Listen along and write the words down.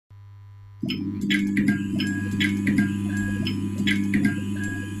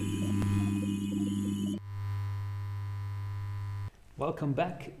Welcome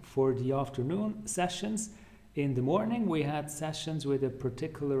back for the afternoon sessions. In the morning we had sessions with a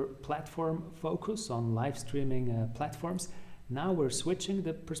particular platform focus on live streaming platforms. Now we're switching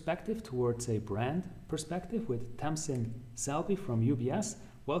the perspective towards a brand perspective with Tamsin Selby from UBS.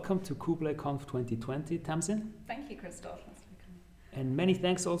 Welcome to Kuble CONF 2020, Tamsin. Thank you, Christoph. And many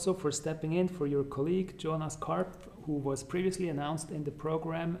thanks also for stepping in for your colleague Jonas Karp, who was previously announced in the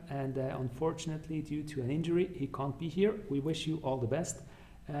program, and unfortunately due to an injury he can't be here. We wish you all the best,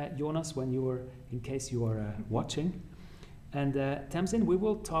 Jonas, in case you are watching. And Tamsin, we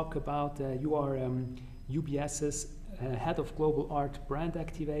will talk about you are UBS's Head of Global Art Brand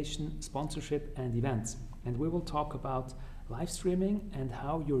Activation, Sponsorship and Events. And we will talk about live streaming and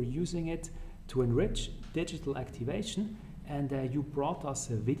how you're using it to enrich digital activation. And you brought us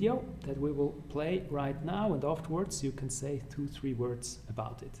a video that we will play right now, and afterwards you can say 2-3 words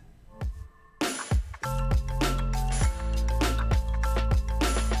about it.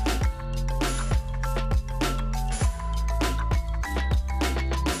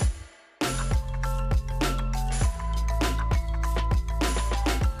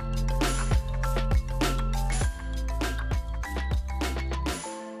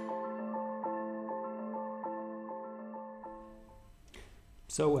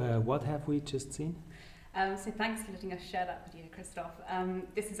 So what have we just seen? So thanks for letting us share that video, Christoph.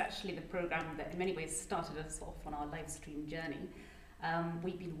 This is actually the program that in many ways started us off on our live stream journey.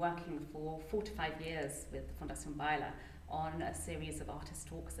 We've been working for 4 to 5 years with Fundación Baila on a series of artist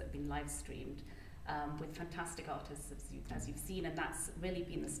talks that have been live streamed with fantastic artists, as you've seen, and that's really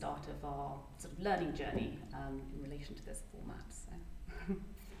been the start of our sort of learning journey in relation to this format. So.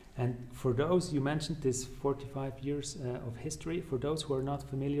 And for those, you mentioned this 45 years of history. For those who are not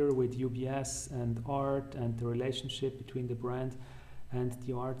familiar with UBS and art and the relationship between the brand and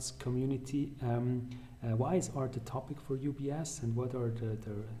the arts community, why is art a topic for UBS, and what are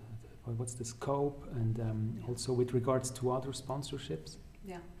what's the scope, and also with regards to other sponsorships?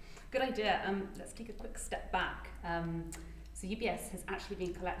 Yeah, good idea. Let's take a quick step back. So UBS has actually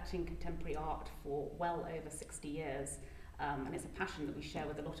been collecting contemporary art for well over 60 years. And it's a passion that we share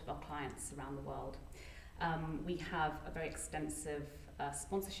with a lot of our clients around the world. We have a very extensive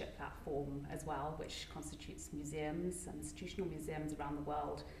sponsorship platform as well, which constitutes museums and institutional museums around the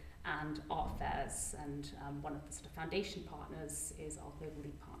world and art fairs. And one of the sort of foundation partners is our Global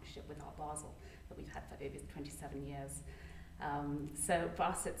League partnership with Art Basel that we've had for over 27 years. So for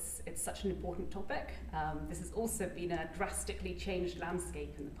us, it's such an important topic. This has also been a drastically changed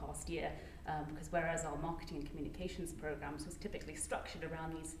landscape in the past year, because whereas our marketing and communications programs was typically structured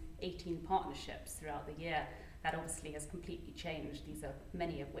around these 18 partnerships throughout the year, that obviously has completely changed. These are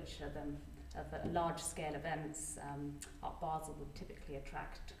many of which are the large-scale events. Art Basel would typically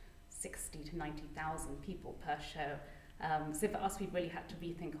attract 60 to 90,000 people per show. So for us, we've really had to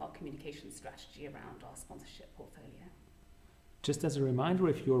rethink our communication strategy around our sponsorship portfolio. Just as a reminder,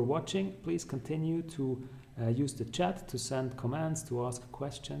 if you're watching, please continue to use the chat to send comments, to ask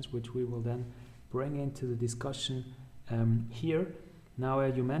questions, which we will then bring into the discussion here. Now,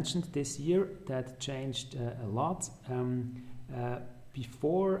 you mentioned this year that changed a lot.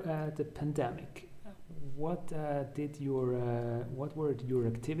 Before the pandemic, what were your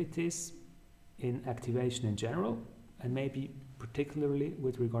activities in activation in general, and maybe particularly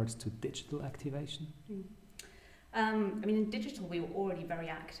with regards to digital activation? I mean, in digital, we were already very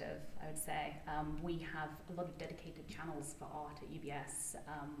active, I would say. We have a lot of dedicated channels for art at UBS.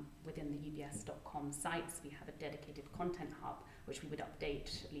 Within the ubs.com sites, we have a dedicated content hub, which we would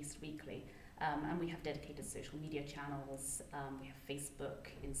update at least weekly. And we have dedicated social media channels. We have Facebook,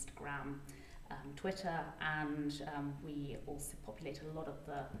 Instagram, Twitter, and we also populated a lot of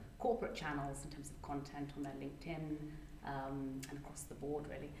the corporate channels in terms of content on their LinkedIn and across the board,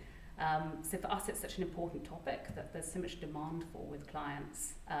 really. So for us, it's such an important topic that there's so much demand for with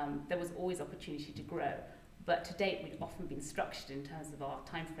clients. There was always opportunity to grow, but to date, we've often been structured in terms of our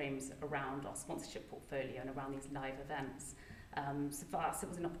timeframes around our sponsorship portfolio and around these live events. So for us, it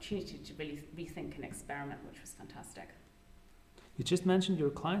was an opportunity to really rethink and experiment, which was fantastic. You just mentioned your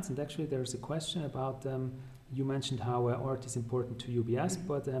clients, and actually there's a question about, you mentioned how art is important to UBS,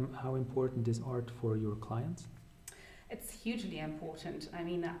 but how important is art for your clients? It's hugely important. I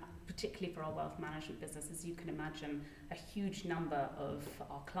mean, particularly for our wealth management business, as you can imagine, a huge number of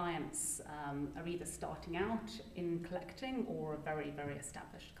our clients are either starting out in collecting or are very, very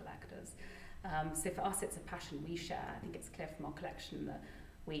established collectors. So for us, it's a passion we share. I think it's clear from our collection that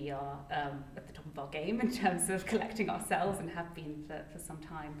we are at the top of our game in terms of collecting ourselves and have been for some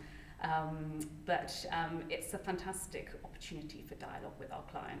time. But it's a fantastic opportunity for dialogue with our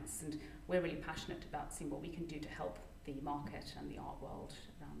clients, and we're really passionate about seeing what we can do to help the market and the art world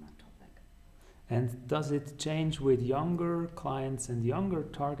around that topic. And does it change with younger clients and younger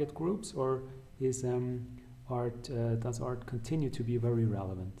target groups, or is does art continue to be very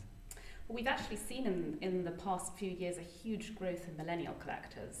relevant? We've actually seen in the past few years a huge growth in millennial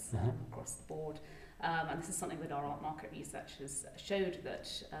collectors across the board. And this is something that our art market research has showed, that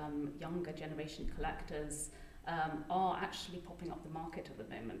younger generation collectors are actually popping up the market at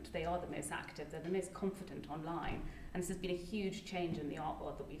the moment. They are the most active, they're the most confident online. And this has been a huge change in the art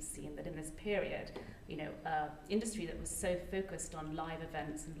world that we've seen, that in this period, industry that was so focused on live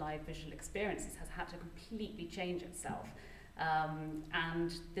events and live visual experiences has had to completely change itself.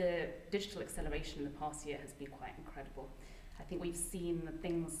 And the digital acceleration in the past year has been quite incredible. I think we've seen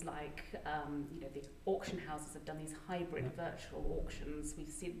things like, the auction houses have done these hybrid virtual auctions. We've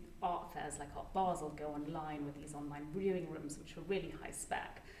seen art fairs like Art Basel go online with these online viewing rooms, which are really high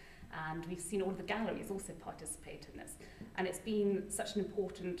spec. And we've seen all of the galleries also participate in this. And it's been such an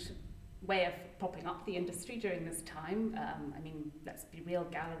important way of propping up the industry during this time. Let's be real,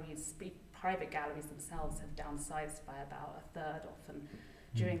 private galleries themselves have downsized by about a third often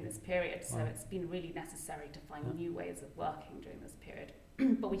during this period. So it's been really necessary to find new ways of working during this period.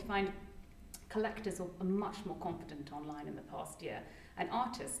 But we find collectors are much more confident online in the past year, and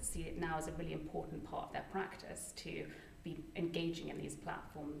artists see it now as a really important part of their practice to be engaging in these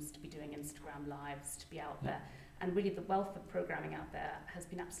platforms, to be doing Instagram lives, to be out there. And really the wealth of programming out there has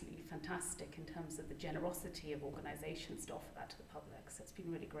been absolutely fantastic in terms of the generosity of organizations to offer that to the public. So it's been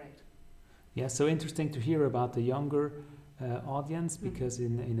really great. Yeah, so interesting to hear about the younger audience, because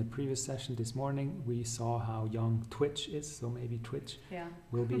in a previous session this morning we saw how young Twitch is, so maybe Twitch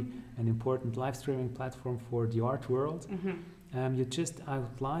will be an important live streaming platform for the art world. You just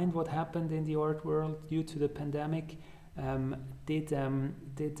outlined what happened in the art world due to the pandemic. Did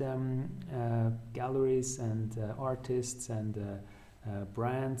galleries and artists and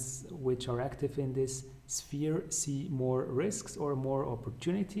brands which are active in this sphere see more risks or more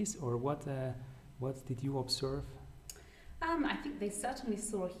opportunities, or what did you observe? I think they certainly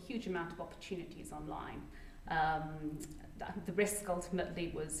saw a huge amount of opportunities online. The risk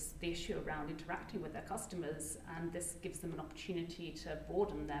ultimately was the issue around interacting with their customers, and this gives them an opportunity to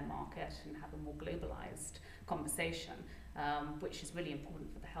broaden their market and have a more globalized conversation, which is really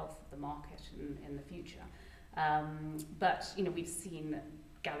important for the health of the market in the future. But we've seen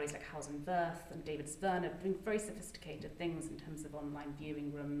galleries like House and Wirth and David Werner doing very sophisticated things in terms of online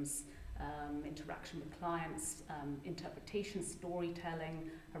viewing rooms, interaction with clients, interpretation, storytelling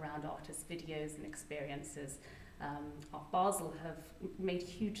around artists' videos and experiences. Art Basel have made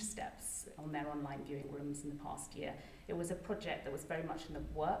huge steps on their online viewing rooms in the past year. It was a project that was very much in the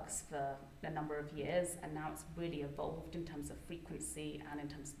works for a number of years, and now it's really evolved in terms of frequency and in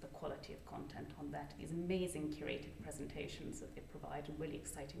terms of the quality of content on there, to these amazing curated presentations that they provide and really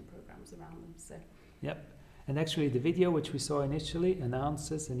exciting programs around them. So. Yep. And actually the video which we saw initially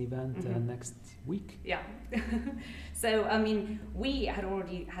announces an event next week. Yeah. So, we had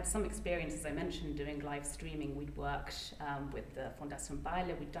already had some experience, as I mentioned, doing live streaming. We'd worked with the Fondation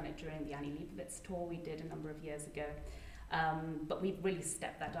Baile. We'd done it during the Annie Leibovitz tour we did a number of years ago. But we've really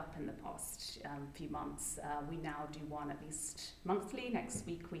stepped that up in the past few months. We now do one at least monthly. Next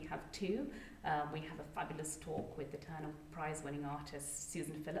week we have two. We have a fabulous talk with the Turner Prize-winning artist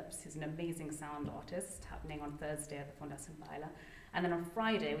Susan Phillips, who's an amazing sound artist, happening on Thursday at the Fondation Baile. And then on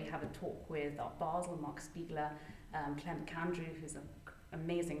Friday we have a talk with Art Basel, Mark Spiegler, Claire McAndrew, who's an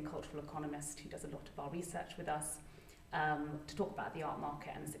amazing cultural economist who does a lot of our research with us, to talk about the art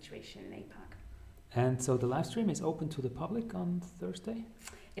market and the situation in APAC. And so the live stream is open to the public on Thursday?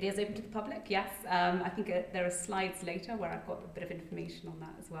 It is open to the public, yes. I think there are slides later where I've got a bit of information on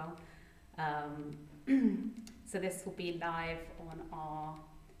that as well. So this will be live on our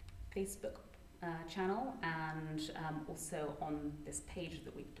Facebook channel, and also on this page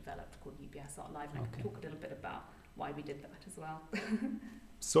that we've developed called UBS Art Live. And I can talk a little bit about why we did that as well.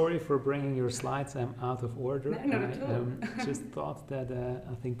 Sorry for bringing your slides out of order. No, not at all. Just thought that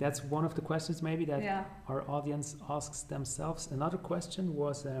I think that's one of the questions maybe that our audience asks themselves. Another question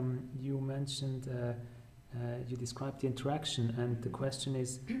was, you mentioned, you described the interaction, and the question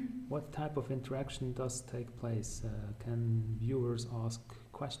is, what type of interaction does take place? Can viewers ask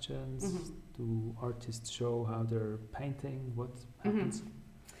questions? Do artists show how they're painting? What happens?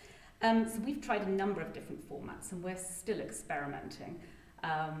 So we've tried a number of different formats, and we're still experimenting.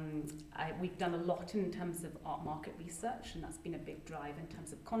 We've done a lot in terms of art market research, and that's been a big drive in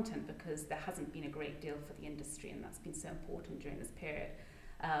terms of content, because there hasn't been a great deal for the industry, and that's been so important during this period.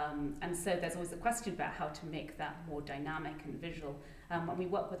 And so there's always a question about how to make that more dynamic and visual. And we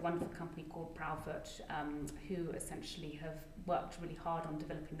work with a wonderful company called Proudfoot, who essentially have worked really hard on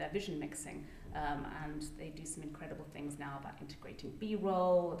developing their vision mixing. And they do some incredible things now about integrating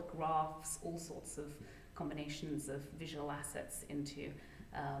B-roll, graphs, all sorts of combinations of visual assets into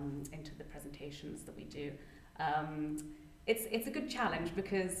the presentations that we do. It's a good challenge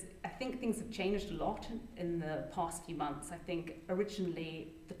because I think things have changed a lot in the past few months. I think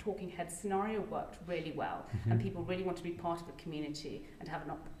originally the talking head scenario worked really well, and people really want to be part of the community and have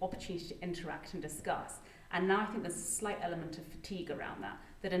an opportunity to interact and discuss. And now I think there's a slight element of fatigue around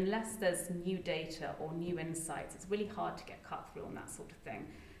that unless there's new data or new insights, it's really hard to get cut through on that sort of thing.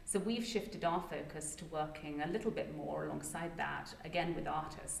 So we've shifted our focus to working a little bit more alongside that, again with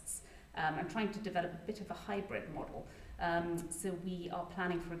artists, and trying to develop a bit of a hybrid model. So we are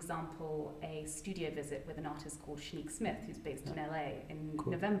planning, for example, a studio visit with an artist called Shanique Smith, who's based in LA in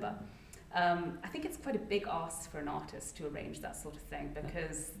November. I think it's quite a big ask for an artist to arrange that sort of thing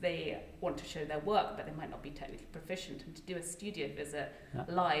because they want to show their work, but they might not be technically proficient, and to do a studio visit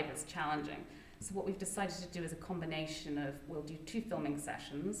live is challenging. So what we've decided to do is a combination of, we'll do 2 filming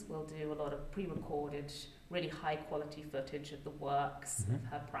sessions, we'll do a lot of pre-recorded, really high quality footage of the works, of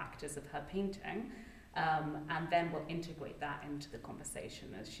her practice, of her painting, and then we'll integrate that into the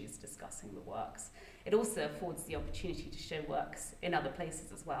conversation as she's discussing the works. It also affords the opportunity to show works in other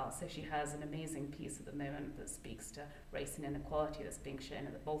places as well. So she has an amazing piece at the moment that speaks to race and inequality that's being shown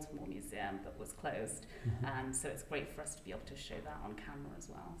at the Baltimore Museum but was closed. And so it's great for us to be able to show that on camera as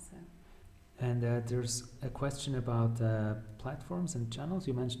well. So. And there's a question about platforms and channels.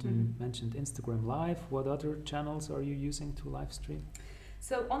 You mentioned Instagram Live. What other channels are you using to live stream?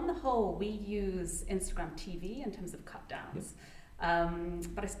 So on the whole, we use Instagram TV in terms of cut downs.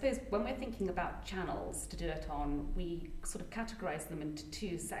 But I suppose when we're thinking about channels to do it on, we sort of categorize them into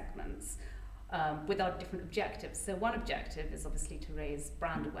 2 segments with our different objectives. So one objective is obviously to raise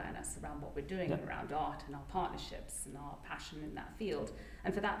brand awareness around what we're doing around art and our partnerships and our passion in that field.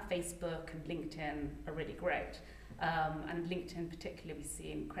 And for that, Facebook and LinkedIn are really great. And LinkedIn particularly, we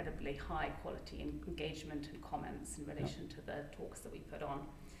see incredibly high quality engagement and comments in relation to the talks that we put on.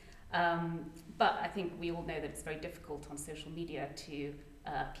 But I think we all know that it's very difficult on social media to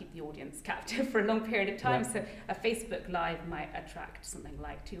keep the audience captive for a long period of time. So a Facebook Live might attract something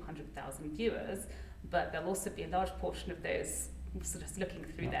like 200,000 viewers, but there'll also be a large portion of those sort of looking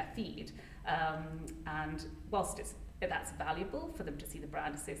through their feed. And whilst that's valuable for them to see the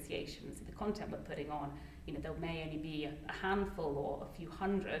brand association, see the content we're putting on, you know, there may only be a handful or a few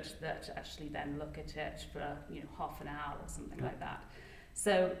hundred that actually then look at it for, you know, half an hour or something like that.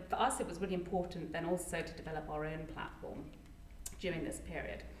 So for us, it was really important then also to develop our own platform during this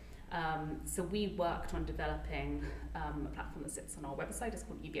period. So we worked on developing a platform that sits on our website. It's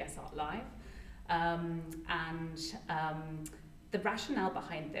called UBS Art Live. The rationale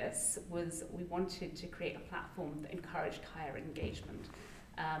behind this was we wanted to create a platform that encouraged higher engagement.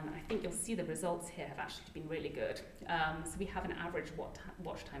 And I think you'll see the results here have actually been really good. So we have an average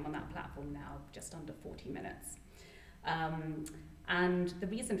watch time on that platform now of just under 40 minutes. And the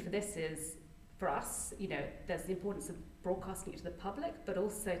reason for this is, for us, you know, there's the importance of broadcasting it to the public, but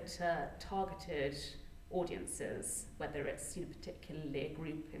also to targeted audiences, whether it's, you know, particularly a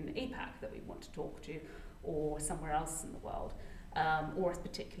group in APAC that we want to talk to, or somewhere else in the world, or a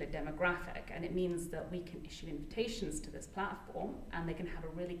particular demographic. And it means that we can issue invitations to this platform, and they can have a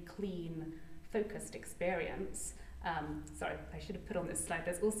really clean, focused experience. Sorry, I should have put on this slide.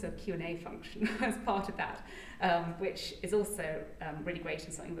 There's also a Q&A function as part of that, which is also really great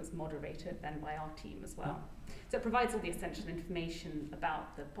and something that's moderated then by our team as well. So it provides all the essential information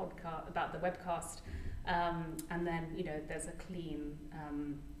about the podcast, about the webcast, and then, you know, there's a clean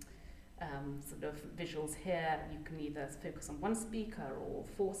sort of visuals here. You can either focus on one speaker or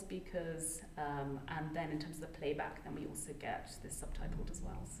 4 speakers, and then in terms of the playback, then we also get this subtitled as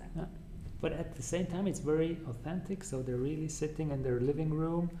well. So. But at the same time, it's very authentic. So they're really sitting in their living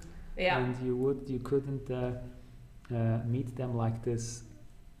room, and you couldn't meet them like this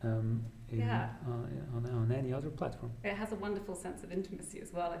on any other platform. It has a wonderful sense of intimacy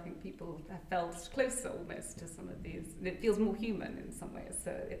as well. I think people have felt closer almost to some of these. It feels more human in some ways.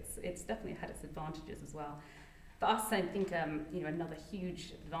 So it's definitely had its advantages as well. For us, I think you know, another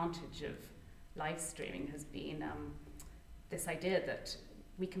huge advantage of live streaming has been this idea that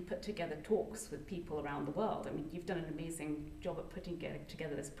we can put together talks with people around the world. I mean, you've done an amazing job at putting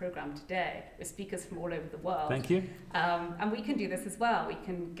together this program today with speakers from all over the world. Thank you. And we can do this as well. We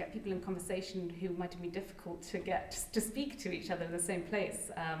can get people in conversation who might have been difficult to get to speak to each other in the same place.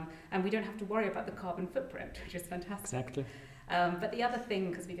 And we don't have to worry about the carbon footprint, which is fantastic. Exactly. But the other thing,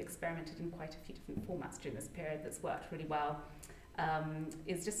 because we've experimented in quite a few different formats during this period that's worked really well,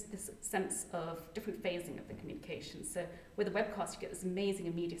 is just this sense of different phasing of the communication. So with a webcast, you get this amazing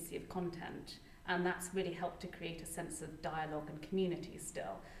immediacy of content, and that's really helped to create a sense of dialogue and community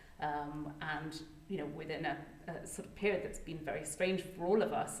still. And within a sort of period that's been very strange for all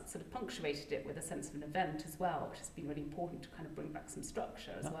of us, it sort of punctuated it with a sense of an event as well, which has been really important to kind of bring back some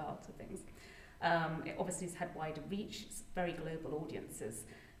structure as well to things. It obviously has had wider reach, it's very global audiences.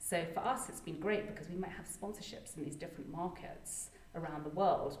 So for us, it's been great because we might have sponsorships in these different markets around the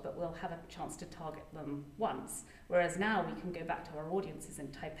world, but we'll have a chance to target them once. Whereas now we can go back to our audiences in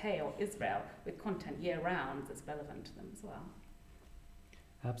Taipei or Israel with content year-round that's relevant to them as well.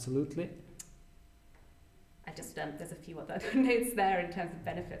 Absolutely. I just there's a few other notes there in terms of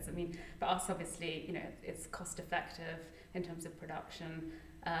benefits. I mean, for us, obviously, it's cost effective in terms of production,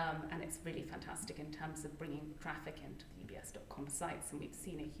 and it's really fantastic in terms of bringing traffic into the UBS.com sites. And we've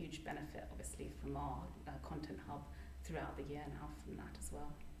seen a huge benefit, obviously, from our content hub throughout the year now from that as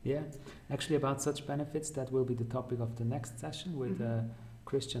well. Yeah, actually, about such benefits, that will be the topic of the next session with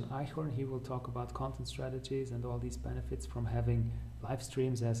Christian Eichhorn. He will talk about content strategies and all these benefits from having live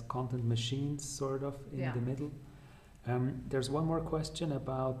streams as content machines sort of in the middle. There's one more question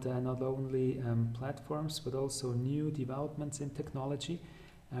about not only platforms but also new developments in technology.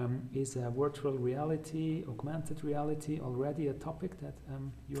 Is virtual reality, augmented reality already a topic that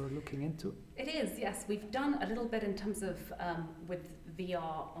you're looking into? It is, yes. We've done a little bit in terms of with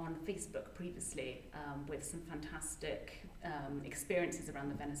VR on Facebook previously, with some fantastic experiences around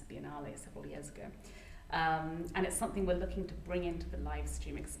the Venice Biennale several years ago. And it's something we're looking to bring into the live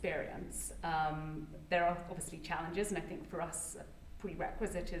stream experience. There are obviously challenges, and I think for us a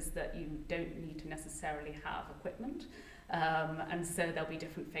prerequisite is that you don't need to necessarily have equipment. And so there'll be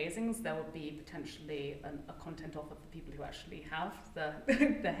different phasings. There will be potentially a content offer for people who actually have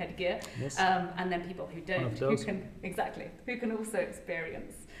the headgear, yes. And then people who don't, who can also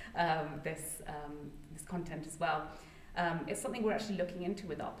experience this content as well. It's something we're actually looking into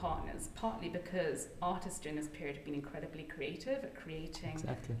with our partners, partly because artists during this period have been incredibly creative at creating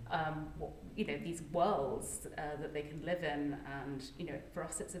these worlds that they can live in, and for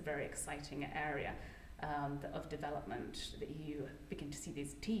us it's a very exciting area of development, that you begin to see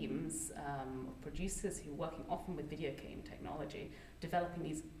these teams of producers who are working often with video game technology, developing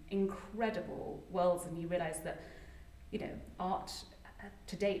these incredible worlds, and you realize that art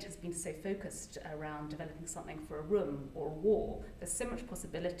to date has been so focused around developing something for a room or a wall. There's so much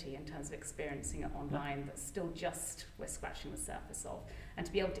possibility in terms of experiencing it online that's still just we're scratching the surface of, and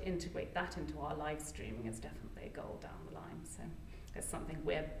to be able to integrate that into our live streaming is definitely a goal down the line. So it's something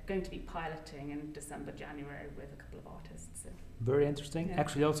we're going to be piloting in December, January with a couple of artists. So. Very interesting. Yeah.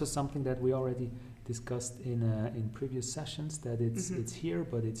 Actually, also something that we already discussed in previous sessions, that it's here,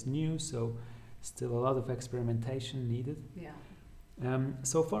 but it's new, so still a lot of experimentation needed. Yeah.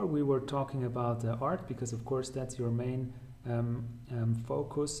 So far we were talking about art because of course that's your main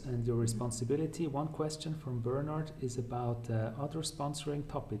focus and your responsibility. One question from Bernard is about other sponsoring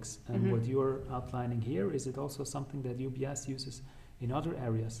topics, and what you're outlining here, is it also something that UBS uses in other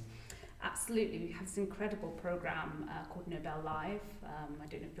areas? Absolutely. We have this incredible program called Nobel Live. I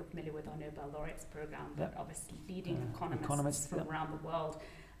don't know if you're familiar with our Nobel Laureates program, but obviously leading economists from around the world.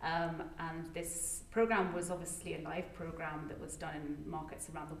 And this program was obviously a live program that was done in markets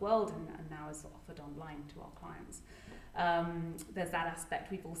around the world and now is offered online to our clients. There's that aspect.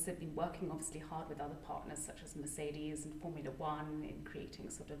 We've also been working obviously hard with other partners such as Mercedes and Formula One in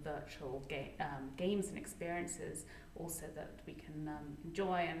creating sort of virtual games and experiences also that we can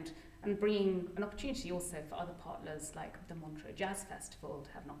enjoy, and bringing an opportunity also for other partners like the Montreux Jazz Festival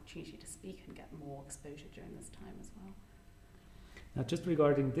to have an opportunity to speak and get more exposure during this time as well. Now, just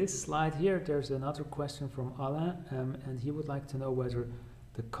regarding this slide here, there's another question from Alain, and he would like to know whether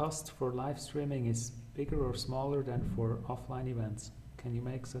the cost for live streaming is bigger or smaller than for offline events. Can you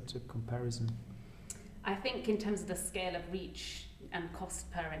make such a comparison? I think in terms of the scale of reach and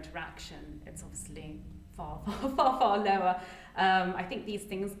cost per interaction, it's obviously far lower. I think these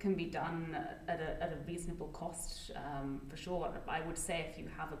things can be done at a reasonable cost, for sure. I would say if you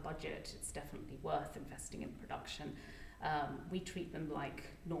have a budget, it's definitely worth investing in production. We treat them like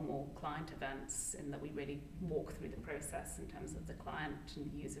normal client events in that we really walk through the process in terms of the client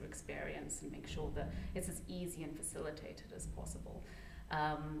and the user experience and make sure that it's as easy and facilitated as possible.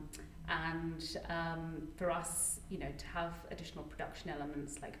 For us, to have additional production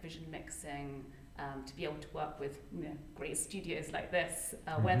elements like vision mixing, to be able to work with great studios like this,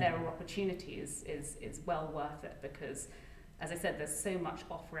 where there are opportunities, is well worth it, because, as I said, there's so much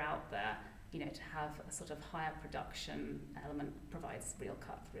offer out there. to have a sort of higher production element provides real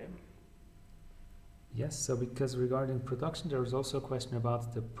cut through. Yes, so because regarding production, there was also a question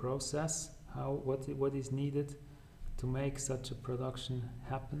about the process, what is needed to make such a production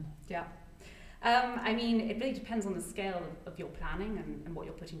happen? Yeah. I mean, it really depends on the scale of your planning and what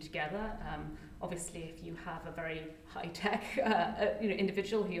you're putting together. Obviously, if you have a very high-tech,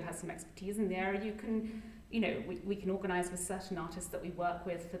 individual who has some expertise in the area, you can, we can organise with certain artists that we work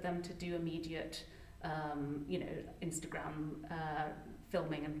with for them to do immediate, Instagram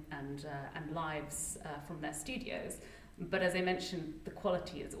filming and lives from their studios. But as I mentioned, the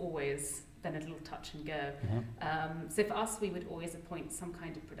quality is always then a little touch and go. So for us, we would always appoint some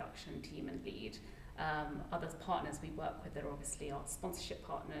kind of production team and lead. Other partners we work with are obviously our sponsorship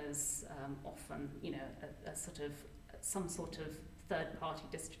partners, often, some sort of third-party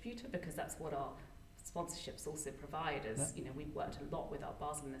distributor, because that's what our sponsorships also provide. We've worked a lot with our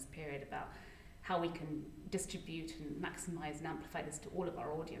Basel in this period about how we can distribute and maximize and amplify this to all of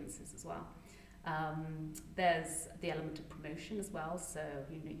our audiences as well. There's the element of promotion as well, so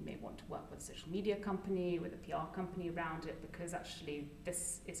you may want to work with a social media company, with a PR company around it, because actually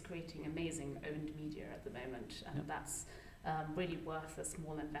this is creating amazing owned media at the moment, and that's really worth a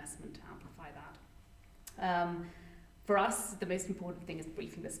small investment to amplify that. For us, the most important thing is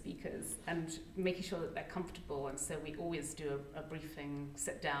briefing the speakers and making sure that they're comfortable, and so we always do a briefing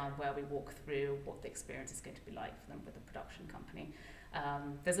sit down where we walk through what the experience is going to be like for them with the production company.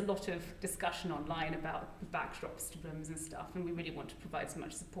 There's a lot of discussion online about backdrops to rooms and stuff, and we really want to provide as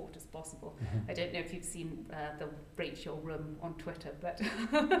much support as possible. I don't know if you've seen the Rate Your Room on Twitter, but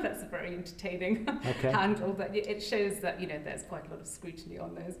that's a very entertaining handle. But it shows that there's quite a lot of scrutiny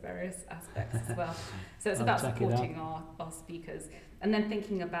on those various aspects as well. So it's about supporting our speakers, and then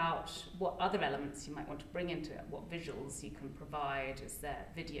thinking about what other elements you might want to bring into it, what visuals you can provide. Is there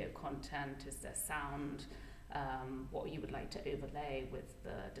video content? Is there sound? What you would like to overlay with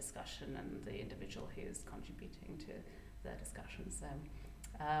the discussion and the individual who's contributing to the discussion. So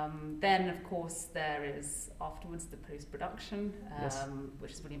then, of course, there is afterwards the post-production,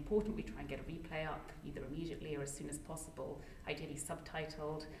 which is really important. We try and get a replay up either immediately or as soon as possible, ideally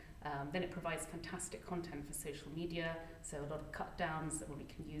subtitled. Then it provides fantastic content for social media, so a lot of cut downs that we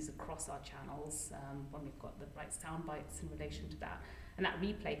can use across our channels when we've got the right sound bites in relation to that. And that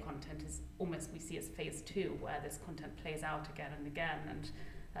replay content is almost, we see as phase 2, where this content plays out again and again, and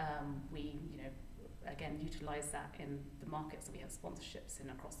we, again, utilise that in the markets that we have sponsorships in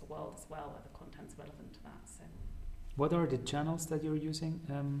across the world as well, where the content's relevant to that. So, what are the channels that you're using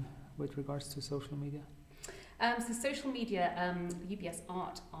with regards to social media? So social media, UBS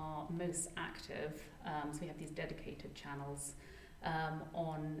Art are most active. So we have these dedicated channels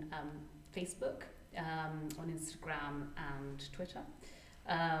on Facebook, on Instagram and Twitter.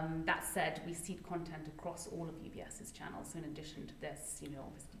 That said, we seed content across all of UBS's channels. So in addition to this,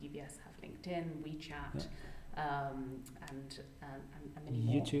 obviously UBS have LinkedIn, WeChat, and many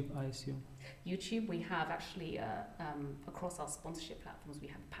more. YouTube, I assume. YouTube, we have actually across our sponsorship platforms, we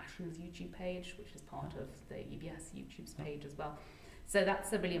have Passion's YouTube page, which is part of the UBS YouTube's page as well. So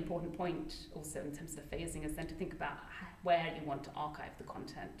that's a really important point also in terms of the phasing, is then to think about where you want to archive the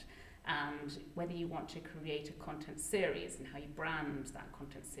content, and whether you want to create a content series and how you brand that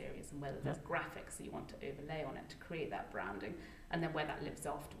content series, and whether there's graphics that you want to overlay on it to create that branding, and then where that lives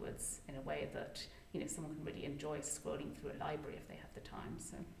afterwards in a way that someone can really enjoy scrolling through a library if they have the time.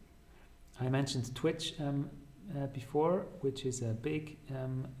 So I mentioned Twitch before, which is big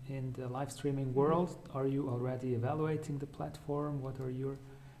in the live streaming world. Are you already evaluating the platform? What are your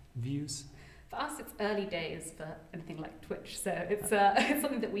views? For us, it's early days for anything like Twitch, so it's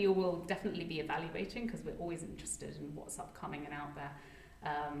something that we will definitely be evaluating, because we're always interested in what's upcoming and out there,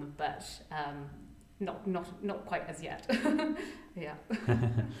 but not quite as yet. Yeah.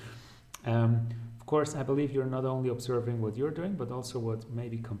 Of course, I believe you're not only observing what you're doing, but also what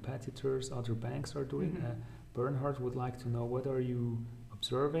maybe competitors, other banks are doing. Bernhard would like to know, what are you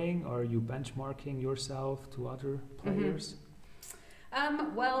observing? Are you benchmarking yourself to other players?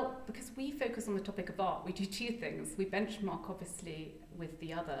 Well, because we focus on the topic of art, we do two things. We benchmark, obviously, with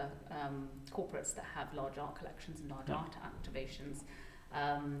the other corporates that have large art collections and large art activations.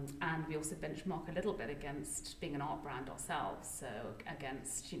 And we also benchmark a little bit against being an art brand ourselves, so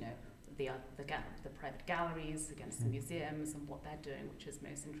against, the private galleries, against the museums and what they're doing, which is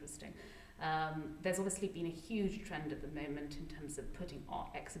most interesting. There's obviously been a huge trend at the moment in terms of putting art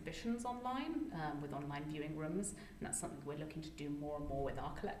exhibitions online, with online viewing rooms, and that's something we're looking to do more and more with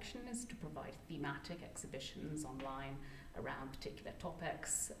our collection, is to provide thematic exhibitions online around particular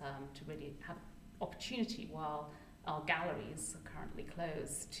topics, to really have opportunity while our galleries are currently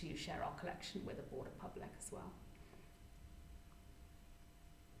closed to share our collection with the broader public as well.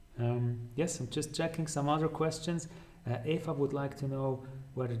 Yes, I'm just checking some other questions. Eva would like to know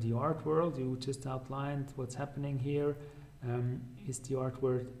whether the art world, you just outlined what's happening here, is the art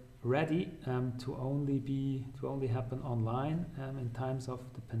world ready to only happen online in times of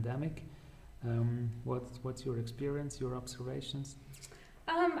the pandemic? What's your experience, your observations?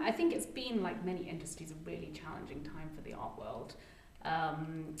 I think it's been, like many industries, a really challenging time for the art world.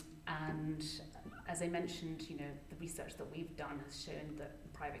 And as I mentioned, the research that we've done has shown that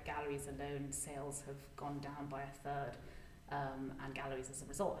private galleries alone, sales have gone down by a third, and galleries as a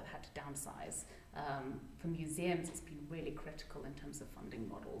result have had to downsize. For museums, it's been really critical in terms of funding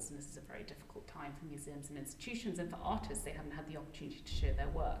models, and this is a very difficult time for museums and institutions, and for artists, they haven't had the opportunity to show their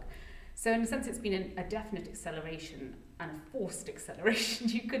work. So in a sense, it's been a definite acceleration, and a forced acceleration,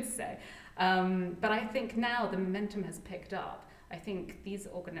 you could say. But I think now the momentum has picked up. I think these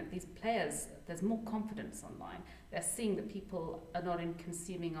players, there's more confidence online. They're seeing that people are not in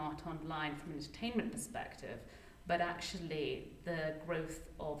consuming art online from an entertainment perspective, but actually the growth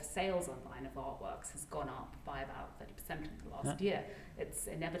of sales online of artworks has gone up by about 30% in the last year. It's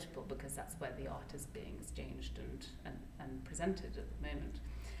inevitable because that's where the art is being exchanged and presented at the moment.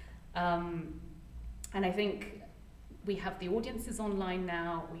 And I think we have the audiences online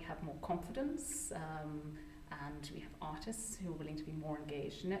now, we have more confidence, and we have artists who are willing to be more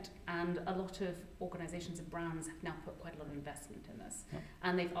engaged in it, and a lot of organisations and brands have now put quite a lot of investment in this,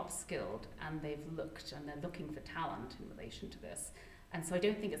 and they've upskilled, and they've looked, and they're looking for talent in relation to this. And so I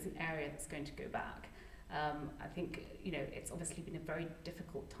don't think it's an area that's going to go back. I think, it's obviously been a very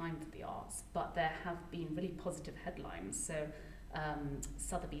difficult time for the arts, but there have been really positive headlines. So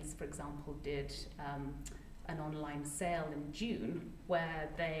Sotheby's, for example, did an online sale in June where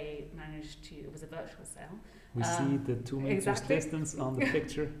they managed to, it was a virtual sale. We see the 2 meters distance on the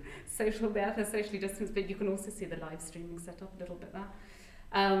picture. They're socially distanced, but you can also see the live streaming set up a little bit there.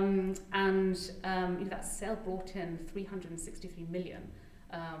 That sale brought in 363 million,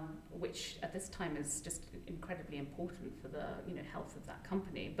 which at this time is just incredibly important for the health of that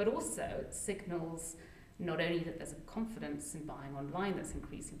company, but also it signals not only that there's a confidence in buying online that's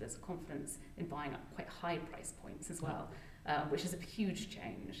increasing, there's a confidence in buying at quite high price points as well, which is a huge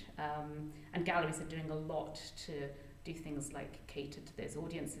change. And galleries are doing a lot to do things like cater to those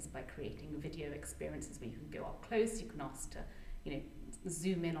audiences by creating video experiences where you can go up close, you can ask to,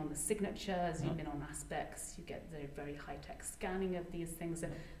 zoom in on the signature, zoom in on aspects, you get the very high-tech scanning of these things.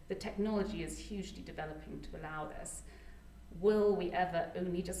 And the technology is hugely developing to allow this. Will we ever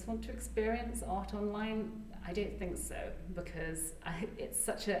only just want to experience art online? I don't think so, because it's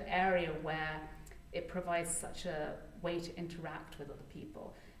such an area where it provides such a way to interact with other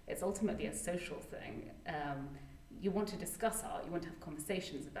people. It's ultimately a social thing. You want to discuss art, you want to have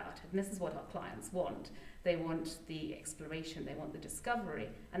conversations about it, and this is what our clients want. They want the exploration, they want the discovery,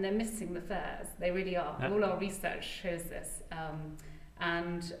 and they're missing the fairs. They really are. All our research shows this.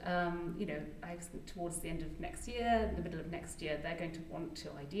 I think towards the end of next year, the middle of next year, they're going to want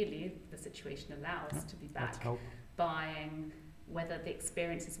to, ideally, if the situation allows, to be back buying. Whether the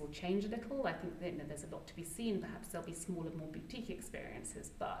experiences will change a little, I think there's a lot to be seen. Perhaps there'll be smaller, more boutique experiences,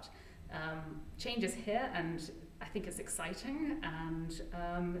 but change is here, and I think it's exciting, and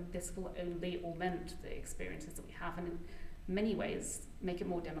this will only augment the experiences that we have, and in many ways make it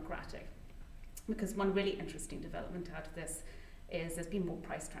more democratic. Because one really interesting development out of this is there's been more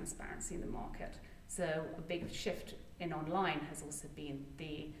price transparency in the market. So a big shift in online has also been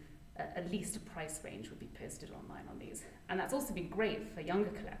at least a price range would be posted online on these. And that's also been great for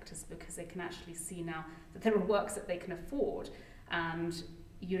younger collectors because they can actually see now that there are works that they can afford, and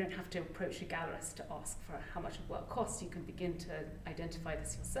you don't have to approach a gallerist to ask for how much a work costs. You can begin to identify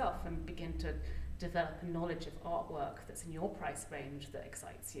this yourself and begin to develop a knowledge of artwork that's in your price range that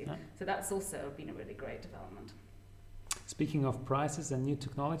excites you. So that's also been a really great development. Speaking of prices and new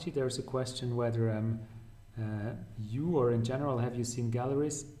technology, there's a question whether you, or in general, have you seen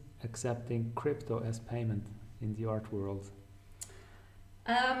galleries accepting crypto as payment in the art world?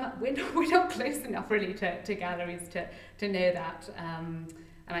 We're not close enough really to galleries to know that.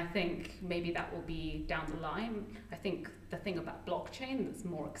 And I think maybe that will be down the line. I think the thing about blockchain that's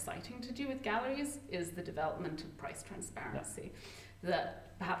more exciting to do with galleries is the development of price transparency.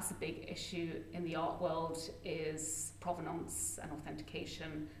 That perhaps a big issue in the art world is provenance and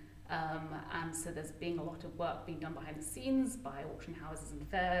authentication. And so there's been a lot of work being done behind the scenes by auction houses and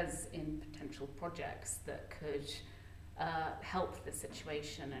fairs in potential projects that could help the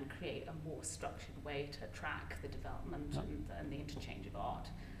situation and create a more structured way to track the development and the interchange of art.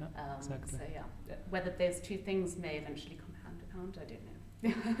 Exactly. So yeah, whether those two things may eventually come hand in hand, I don't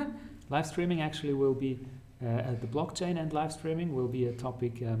know. Live streaming actually will be, the blockchain and live streaming will be a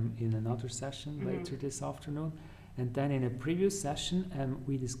topic in another session later this afternoon. And then in a previous session,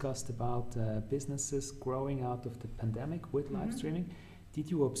 we discussed about businesses growing out of the pandemic with live streaming. Did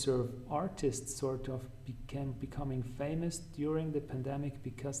you observe artists sort of becoming famous during the pandemic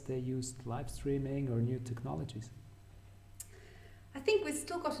because they used live streaming or new technologies? I think we've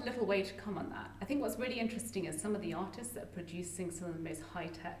still got a little way to come on that. I think what's really interesting is some of the artists that are producing some of the most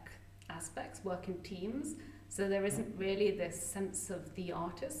high-tech aspects work in teams. So there isn't really this sense of the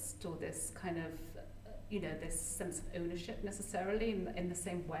artist or this kind of, this sense of ownership necessarily in the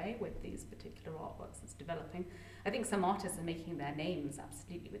same way with these particular artworks that's developing. I think some artists are making their names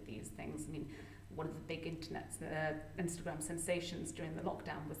absolutely with these things. I mean, one of the big Instagram sensations during the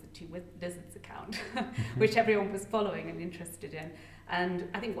lockdown was the Two Lizards account, which everyone was following and interested in. And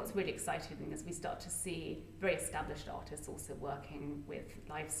I think what's really exciting is we start to see very established artists also working with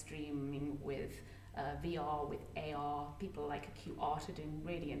live streaming, with VR, with AR. People like Acute Art are doing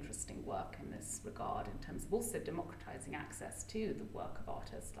really interesting work in this regard in terms of also democratizing access to the work of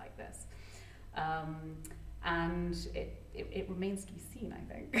artists like this. And it remains to be seen, I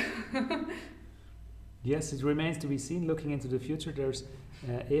think. Yes, it remains to be seen. Looking into the future, there's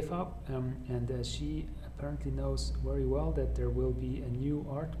Eva, and she apparently knows very well that there will be a new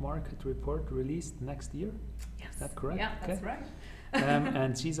art market report released next year. Yes. Is that correct? Yeah, that's right.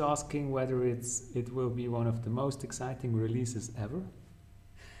 And she's asking whether it will be one of the most exciting releases ever.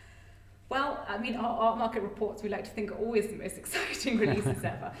 Well, I mean, our art market reports, we like to think, are always the most exciting releases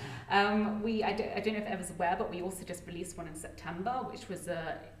ever. I don't know if Eva's aware, but we also just released one in September, which was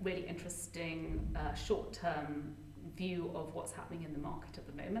a really interesting short-term view of what's happening in the market at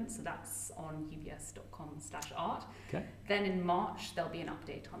the moment. So that's on ubs.com/art. Okay. Then in March, there'll be an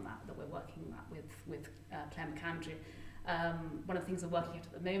update on that we're working with Claire McAndrew. One of the things we're working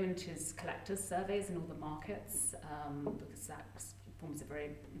at the moment is collectors surveys in all the markets, because that forms a very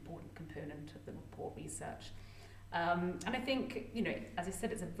important component of the report research. And I think, as I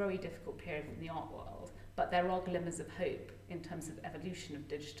said, it's a very difficult period in the art world, but there are glimmers of hope in terms of evolution of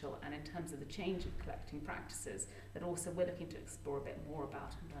digital and in terms of the change of collecting practices that also we're looking to explore a bit more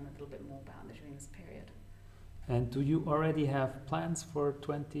about and learn a little bit more about during this period. And do you already have plans for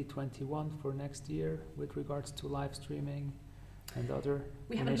 2021 for next year with regards to live streaming and other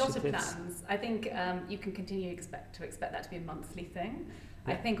We have initiatives? a lot of plans. I think you can continue to expect that to be a monthly thing.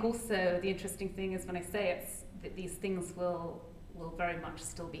 Yeah. I think also the interesting thing is when I say it's that these things will very much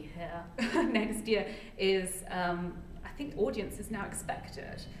still be here next year is I think audiences now expect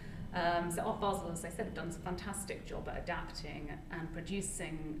it. So Art Basel, as I said, have done a fantastic job at adapting and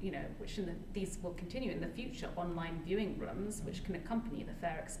producing, which these will continue in the future, online viewing rooms, which can accompany the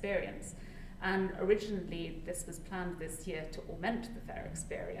fair experience. And originally, this was planned this year to augment the fair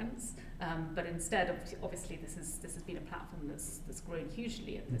experience, but instead of, obviously, this has been a platform that's grown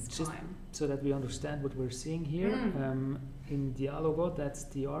hugely at this Just time. so that we understand what we're seeing here, in Dialogo, that's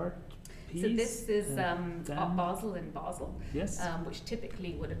the art piece. So this is Art Basel in Basel, yes, which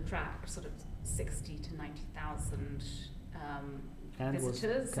typically would attract sort of 60 to 90,000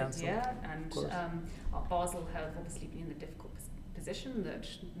 visitors a year, and Art Basel have obviously been in a difficult position that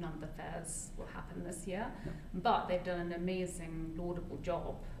none of the fairs will happen this year, but they've done an amazing, laudable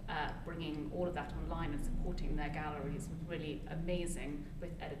job at bringing all of that online and supporting their galleries with really amazing,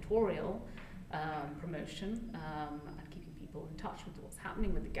 both editorial promotion and keeping people in touch with what's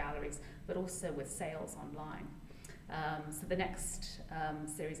happening with the galleries, but also with sales online. So the next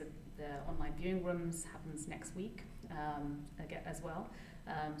series of the online viewing rooms happens next week again as well.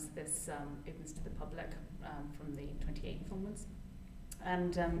 So this opens to the public from the 28th onwards.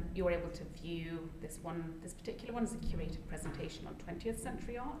 And you're able to view this particular one is a curated presentation on 20th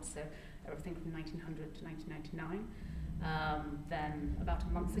century art, so everything from 1900 to 1999. Then about a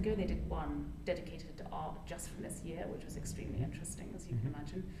month ago they did one dedicated to art just from this year, which was extremely interesting, as you can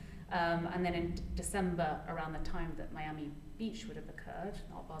imagine. And then in December, around the time that Miami Beach would have occurred,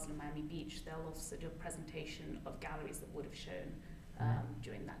 Art Basel and Miami Beach, they'll also do a presentation of galleries that would have shown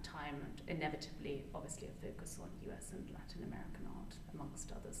during that time, and inevitably, obviously, a focus on US and Latin American art,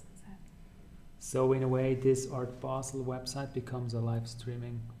 amongst others. So in a way, this Art Basel website becomes a live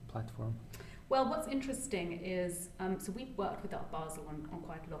streaming platform. Well, what's interesting is, so we've worked with Art Basel on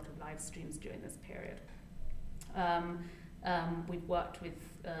quite a lot of live streams during this period. We've worked with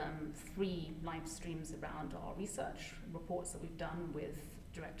 3 live streams around our research reports that we've done with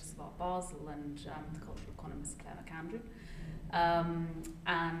directors of Art Basel and the cultural economist Claire McAndrew.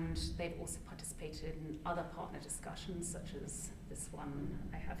 And they've also participated in other partner discussions, such as this one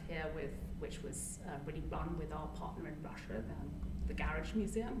I have here, which was really run with our partner in Russia, the Garage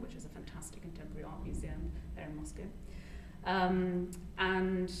Museum, which is a fantastic contemporary art museum there in Moscow.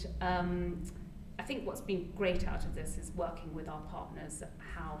 I think what's been great out of this is working with our partners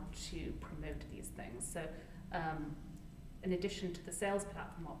how to promote these things. So in addition to the sales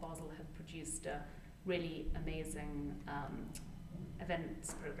platform, Art Basel have produced a really amazing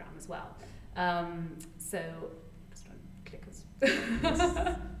events program as well. So just trying to click us.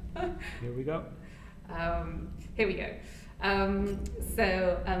 Here we go. Here we go.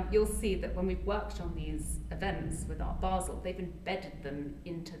 You'll see that when we've worked on these events with Art Basel, they've embedded them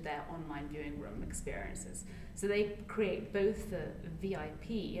into their online viewing room experiences. So they create both the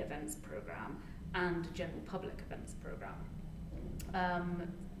VIP events program and a general public events program.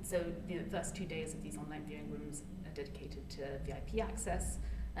 The first 2 days of these online viewing rooms are dedicated to VIP access,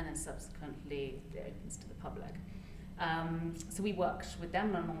 and then subsequently it opens to the public. So we worked with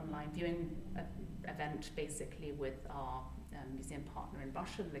them on an online viewing event, basically with our museum partner in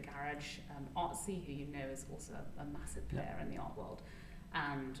Russia, the Garage, Artsy, who you know is also a massive player in the art world,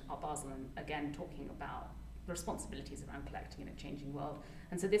 and Art Basel, and again talking about the responsibilities around collecting in a changing world.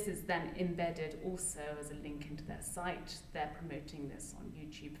 And so this is then embedded also as a link into their site. They're promoting this on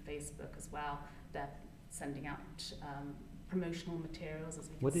YouTube, Facebook as well. They're sending out promotional materials, as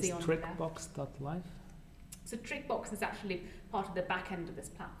we can see on there. What is trickbox.live? So Trickbox is actually part of the back end of this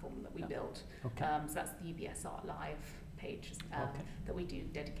platform that we built. Okay. So that's the UBS Art Live page that we do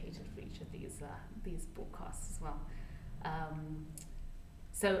dedicated for each of these broadcasts as well.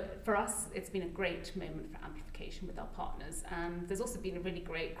 So for us, it's been a great moment for amplification with our partners, and there's also been a really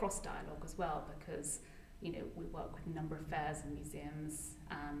great cross-dialogue as well, because we work with a number of fairs and museums,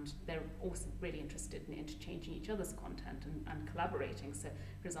 and they're also really interested in interchanging each other's content and collaborating. So,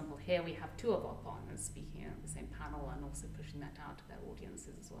 for example, here we have 2 of our partners speaking at the same panel and also pushing that out to their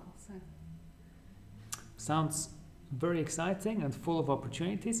audiences as well. So, sounds very exciting and full of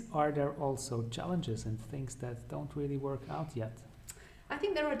opportunities. Are there also challenges and things that don't really work out yet? I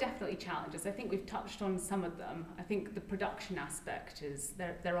think there are definitely challenges. I think we've touched on some of them. I think the production aspect is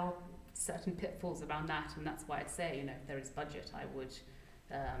there are certain pitfalls around that, and that's why I say, if there is budget, I would,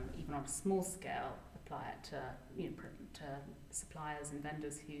 even on a small scale, apply it to suppliers and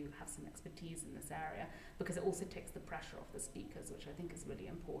vendors who have some expertise in this area, because it also takes the pressure off the speakers, which I think is really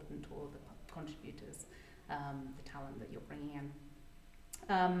important, or the contributors, the talent that you're bringing in.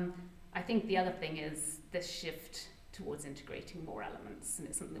 I think the other thing is this shift towards integrating more elements, and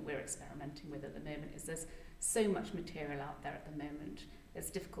it's something that we're experimenting with at the moment. Is there's so much material out there at the moment, it's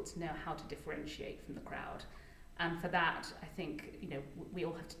difficult to know how to differentiate from the crowd. And for that, I think we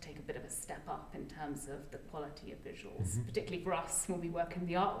all have to take a bit of a step up in terms of the quality of visuals, particularly for us when we work in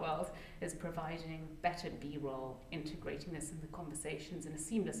the art world, is providing better B-roll, integrating this in the conversations in a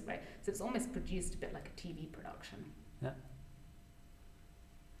seamless way. So it's almost produced a bit like a TV production. Yeah.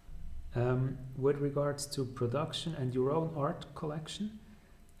 With regards to production and your own art collection,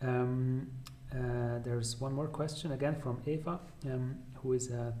 there's one more question again from Eva, who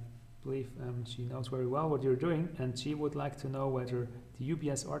is I believe she knows very well what you're doing, and she would like to know whether the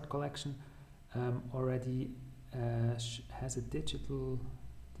UBS art collection already has a digital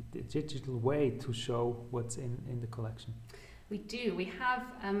way to show what's in the collection. We do. We have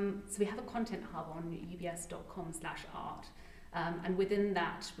a content hub on ubs.com/art. And within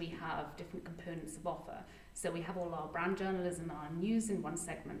that, we have different components of offer. So we have all our brand journalism and our news in one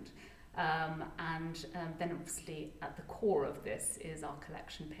segment. Then obviously at the core of this is our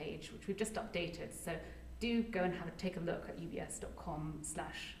collection page, which we've just updated. So do go and take a look at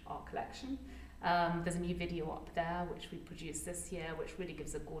ubs.com/art collection. There's a new video up there, which we produced this year, which really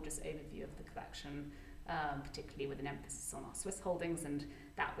gives a gorgeous overview of the collection, particularly with an emphasis on our Swiss holdings, and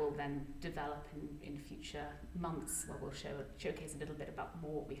that will then develop in future months, where we'll showcase a little bit about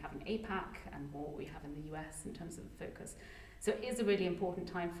more what we have in APAC and more what we have in the US in terms of the focus. So it is a really important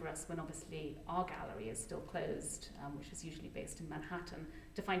time for us, when obviously our gallery is still closed, which is usually based in Manhattan,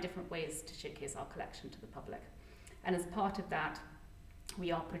 to find different ways to showcase our collection to the public. And as part of that,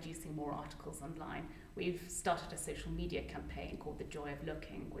 we are producing more articles online. We've started a social media campaign called The Joy of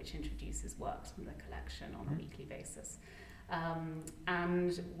Looking, which introduces works from the collection on a weekly basis.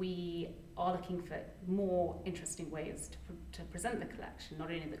 And we are looking for more interesting ways to present the collection, not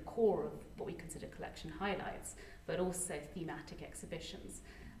only the core of what we consider collection highlights, but also thematic exhibitions.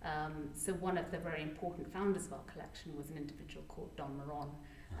 So one of the very important founders of our collection was an individual called Don Moron.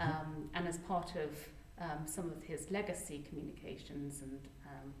 And as part of some of his legacy communications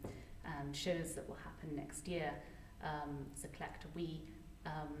and shows that will happen next year. As a collector, we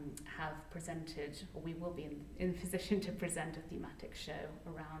have presented, or we will be in position to present a thematic show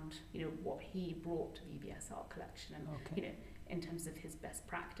around, what he brought to the UBS art collection, and in terms of his best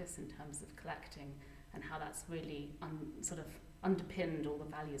practice in terms of collecting, and how that's really sort of underpinned all the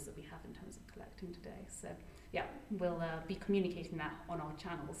values that we have in terms of collecting today. So yeah, we'll be communicating that on our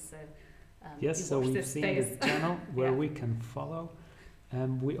channels. So yes, so we've seen the channel where we can follow.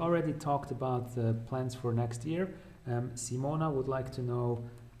 We already talked about the plans for next year. Simona would like to know,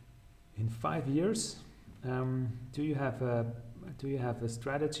 in 5 years, do you have a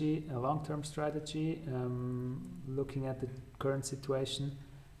strategy, a long-term strategy, looking at the current situation,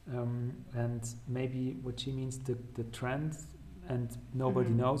 and maybe what she means the trend, and nobody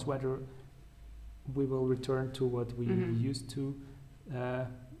knows whether we will return to what we used to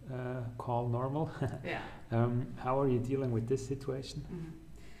call normal. How are you dealing with this situation?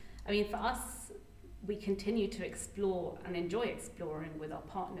 I mean, for us, we continue to explore and enjoy exploring with our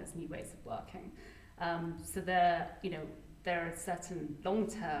partners new ways of working. So there are certain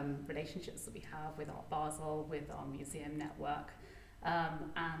long-term relationships that we have with Art Basel, with our museum network,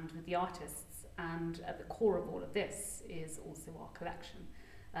 and with the artists. And at the core of all of this is also our collection.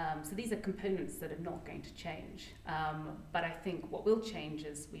 So these are components that are not going to change. But I think what will change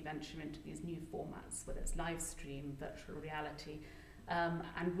as we venture into these new formats, whether it's live stream, virtual reality,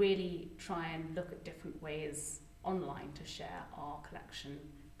 and really try and look at different ways online to share our collection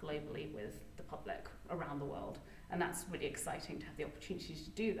globally with the public around the world. And that's really exciting to have the opportunity to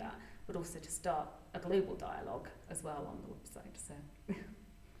do that, but also to start a global dialogue as well on the website. So.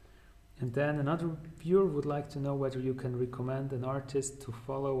 And then another viewer would like to know whether you can recommend an artist to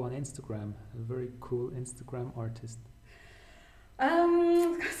follow on Instagram, a very cool Instagram artist.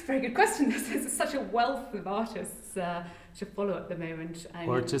 That's a very good question. There's such a wealth of artists to follow at the moment.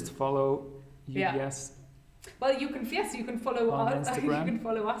 Or just follow UBS. Well, you can follow us. Instagram. You can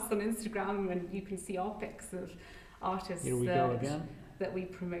follow us on Instagram, and you can see our pics of artists that we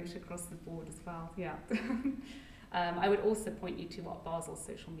promote across the board as well. Yeah. I would also point you to Art Basel's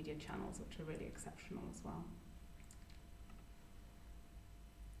social media channels, which are really exceptional as well.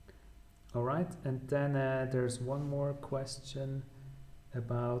 All right, and then there's one more question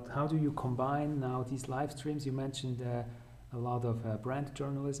about how do you combine now these live streams? You mentioned a lot of brand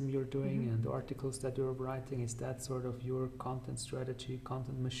journalism you're doing and articles that you're writing. Is that sort of your content strategy,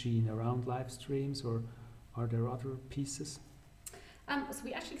 content machine around live streams, or are there other pieces? So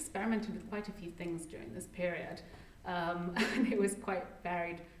we actually experimented with quite a few things during this period, and it was quite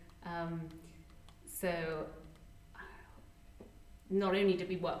varied. So not only did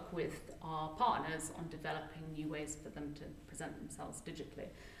we work with our partners on developing new ways for them to present themselves digitally,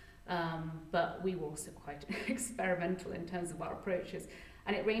 but we were also quite experimental in terms of our approaches.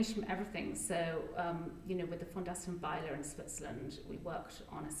 And it ranged from everything. So, with the Fondation Weiler in Switzerland, we worked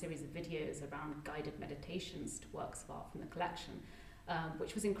on a series of videos around guided meditations to works of art from the collection,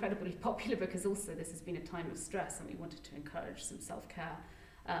 which was incredibly popular because also this has been a time of stress and we wanted to encourage some self-care.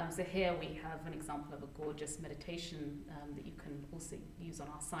 So here we have an example of a gorgeous meditation that you can also use on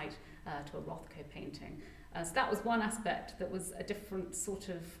our site to a Rothko painting. So that was one aspect that was a different sort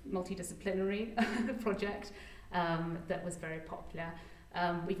of multidisciplinary project that was very popular.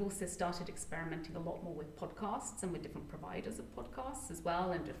 We've also started experimenting a lot more with podcasts and with different providers of podcasts as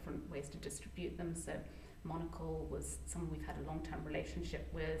well, and different ways to distribute them. So Monocle was someone we've had a long-term relationship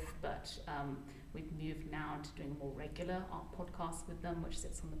with, but we've moved now into doing a more regular art podcast with them, which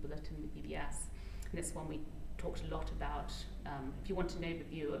sits on the bulletin with UBS. And this one we talked a lot about, if you want an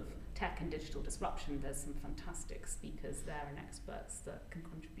overview of tech and digital disruption, there's some fantastic speakers there and experts that can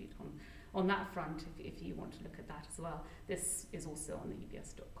contribute on that front if you want to look at that as well. This is also on the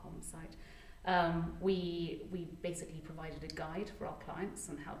ubs.com site. We basically provided a guide for our clients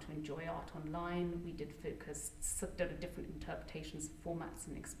on how to enjoy art online. We did focus on different interpretations, formats,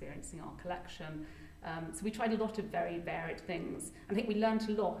 and experiencing our collection. So we tried a lot of very varied things. I think we learned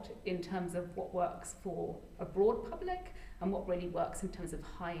a lot in terms of what works for a broad public and what really works in terms of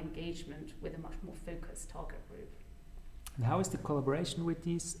high engagement with a much more focused target group. And how is the collaboration with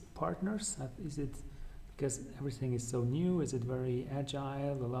these partners? Is it, because everything is so new, is it very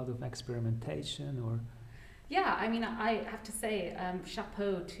agile, a lot of experimentation, or? Yeah, I mean, I have to say,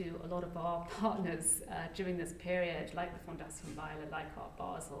 chapeau to a lot of our partners during this period, like the Fondation Weiler, like Art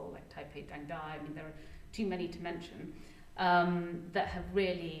Basel, like Taipei Dangdai. I mean, there are too many to mention, that have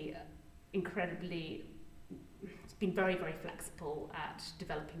really been very, very flexible at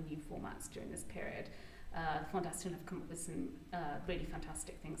developing new formats during this period. The Fondation have come up with some really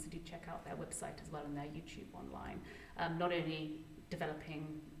fantastic things, so do check out their website as well and their YouTube online. Not only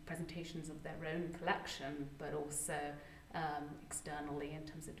developing presentations of their own collection, but also externally in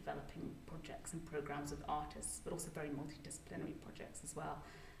terms of developing projects and programs with artists, but also very multidisciplinary projects as well.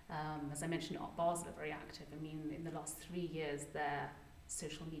 As I mentioned, Art Basel are very active. I mean, in the last 3 years, their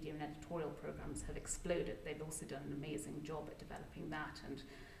social media and editorial programs have exploded. They've also done an amazing job at developing that, and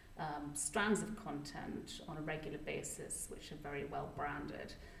strands of content on a regular basis, which are very well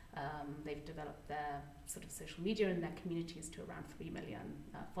branded. They've developed their sort of social media and their communities to around 3 million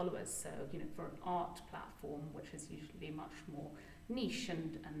followers. So, you know, for an art platform, which is usually much more niche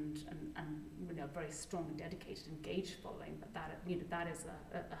and you know, very strong, dedicated, engaged following, but that is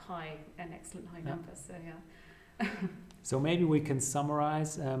an excellent high number. So yeah. So maybe we can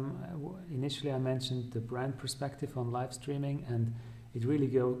summarize. Initially, I mentioned the brand perspective on live streaming, and it really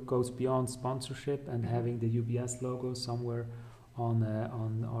goes beyond sponsorship and having the UBS logo somewhere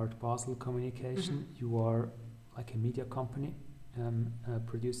on Art Basel communication. You are like a media company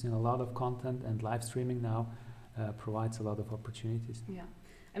producing a lot of content, and live streaming now provides a lot of opportunities. Yeah.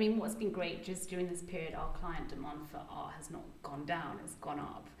 I mean, what's been great just during this period, our client demand for art has not gone down, it's gone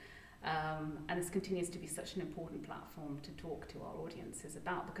up. And this continues to be such an important platform to talk to our audiences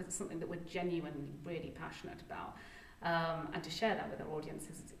about, because it's something that we're genuinely really passionate about. And to share that with our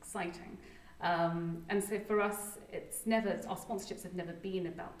audiences is exciting. And so for us, our sponsorships have never been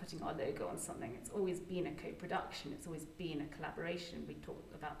about putting our logo on something. It's always been a co-production. It's always been a collaboration. We talk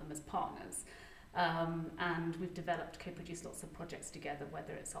about them as partners. And we've developed, co-produced lots of projects together,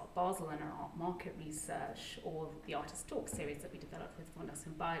 whether it's Art Basel and our art market research, or the Artist Talk series that we developed with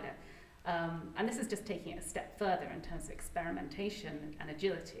Fondation Violet. And this is just taking it a step further in terms of experimentation and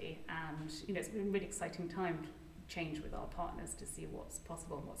agility. And you know, it's been a really exciting time to change with our partners to see what's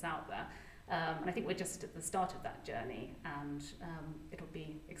possible and what's out there. And I think we're just at the start of that journey, and it'll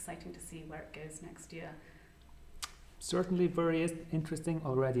be exciting to see where it goes next year. Certainly very interesting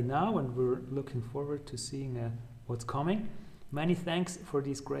already now, and we're looking forward to seeing what's coming. Many thanks for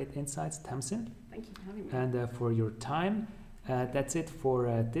these great insights, Tamsin. Thank you for having me. And for your time. That's it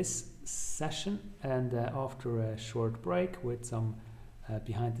for this session, and after a short break with some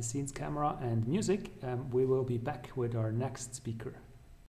behind-the-scenes camera and music, we will be back with our next speaker.